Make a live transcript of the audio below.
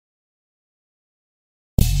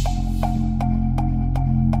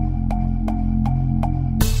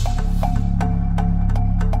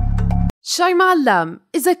Chayma Allam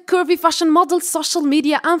is a curvy fashion model, social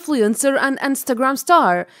media influencer, and Instagram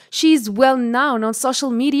star. She is well known on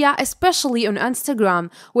social media, especially on Instagram,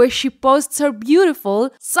 where she posts her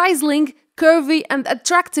beautiful, sizzling, curvy, and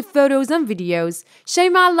attractive photos and videos.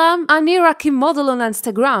 Chayma Allam, an Iraqi model on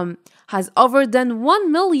Instagram, has over than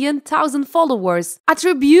 1,000,000 followers,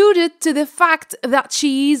 attributed to the fact that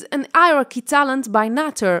she is an Iraqi talent by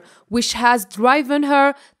nature, which has driven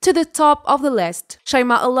her to the top of the list.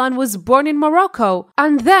 Chayma Allam was born in Morocco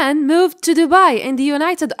and then moved to Dubai in the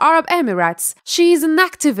United Arab Emirates. She is an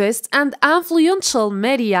activist and influential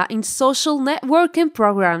media in social networking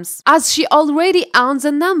programs, as she already owns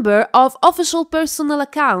a number of official personal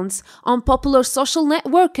accounts on popular social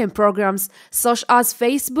networking programs such as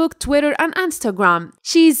Facebook, Twitter, and Instagram.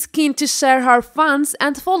 She is keen to share her fans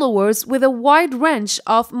and followers with a wide range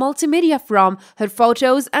of multimedia, from her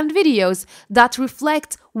photos and videos that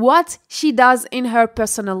reflect what she does in her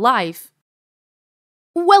personal life.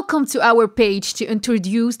 Welcome to our page to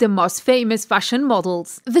introduce the most famous fashion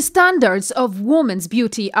models. The standards of women's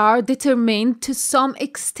beauty are determined to some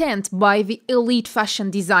extent by the elite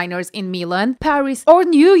fashion designers in Milan, Paris, or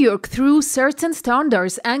New York through certain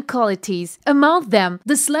standards and qualities, among them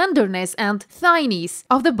the slenderness and thinness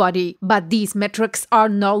of the body. But these metrics are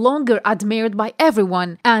no longer admired by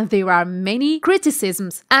everyone, and there are many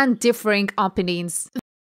criticisms and differing opinions.